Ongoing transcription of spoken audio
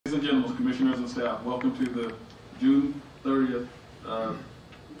gentlemen, commissioners and staff, welcome to the June 30th,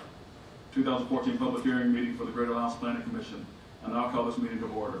 2014 public hearing meeting for the Greater Lowndes Planning Commission. And I'll call this meeting to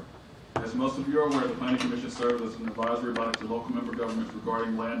order. As most of you are aware, the Planning Commission serves as an advisory body to local member governments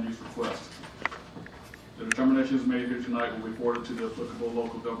regarding land use requests. The determinations made here tonight will be forwarded to the applicable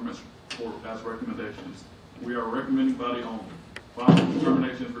local governments as recommendations. We are a recommending body only. Final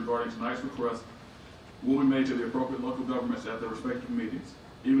determinations regarding tonight's request will be made to the appropriate local governments at their respective meetings.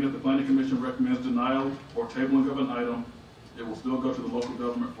 Even if the Planning Commission recommends denial or tabling of an item, it will still go to the local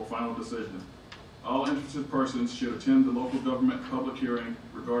government for final decision. All interested persons should attend the local government public hearing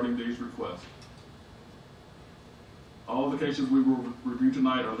regarding these requests. All of the cases we will review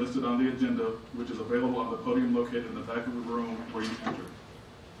tonight are listed on the agenda, which is available on the podium located in the back of the room where you entered.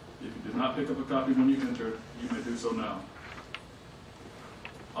 If you did not pick up a copy when you entered, you may do so now.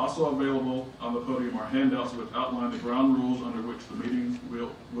 Also available on the podium are handouts which outline the ground rules under which the meetings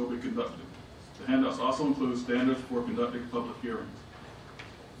will be conducted. The handouts also include standards for conducting public hearings.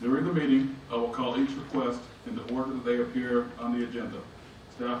 During the meeting, I will call each request in the order that they appear on the agenda.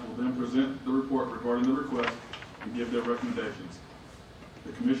 Staff will then present the report regarding the request and give their recommendations.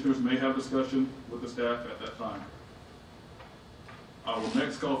 The commissioners may have discussion with the staff at that time. I will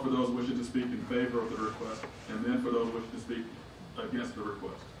next call for those wishing to speak in favor of the request, and then for those wishing to speak against the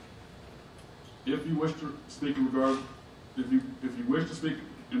request. If you wish to speak in regard, if you wish to speak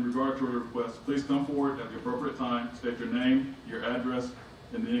in regard to a request, please come forward at the appropriate time, state your name, your address,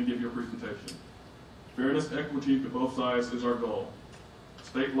 and then give your presentation. Fairness, equity to both sides is our goal.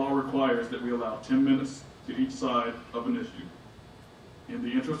 State law requires that we allow 10 minutes to each side of an issue. In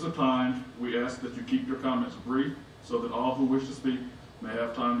the interest of time, we ask that you keep your comments brief so that all who wish to speak may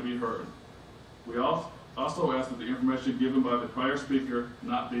have time to be heard. We also ask that the information given by the prior speaker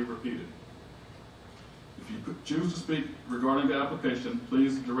not be repeated. If you choose to speak regarding the application,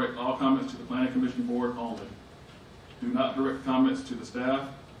 please direct all comments to the Planning Commission Board only. Do not direct comments to the staff,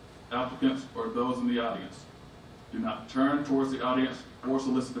 applicants, or those in the audience. Do not turn towards the audience or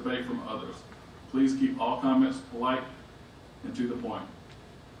solicit debate from others. Please keep all comments polite and to the point.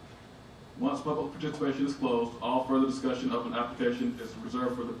 Once public participation is closed, all further discussion of an application is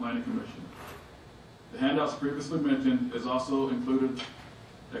reserved for the Planning Commission. The handouts previously mentioned is also included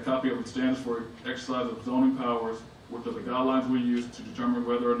a copy of the standards for exercise of zoning powers, which are the guidelines we use to determine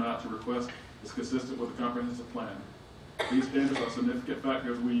whether or not to request is consistent with the comprehensive plan. These standards are significant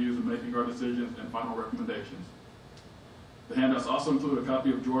factors we use in making our decisions and final recommendations. The handouts also include a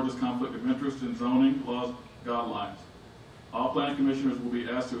copy of Georgia's conflict of interest in zoning laws guidelines. All planning commissioners will be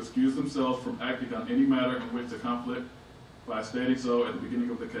asked to excuse themselves from acting on any matter in which the conflict by stating so at the beginning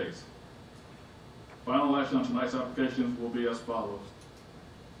of the case. Final action on tonight's applications will be as follows.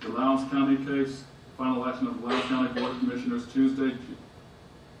 The Lowndes County case, final action of the Lowndes County Board of Commissioners, Tuesday,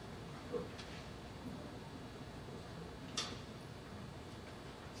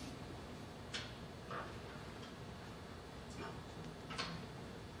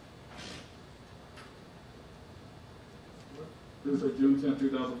 June 10,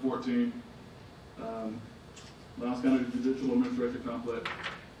 2014, Lowndes County Judicial Administration Complex,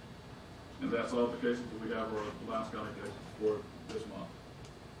 and that's all the cases that we have are the Lowndes County cases for this month.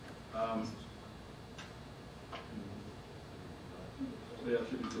 Yeah, it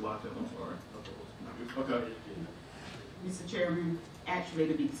should be July 10th, I'm sorry. Okay. Mr. Chairman, actually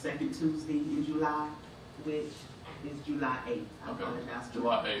it'll be the second Tuesday in July, which is July 8th. I apologize.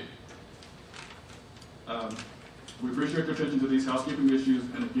 July 8th. We appreciate your attention to these housekeeping issues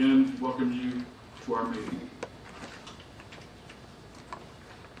and again welcome you to our meeting.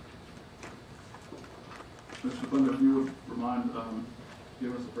 Mr. Thunder, if you would remind,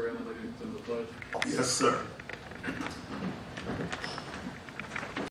 give us a prayer and then lead us into the pledge. Yes, sir.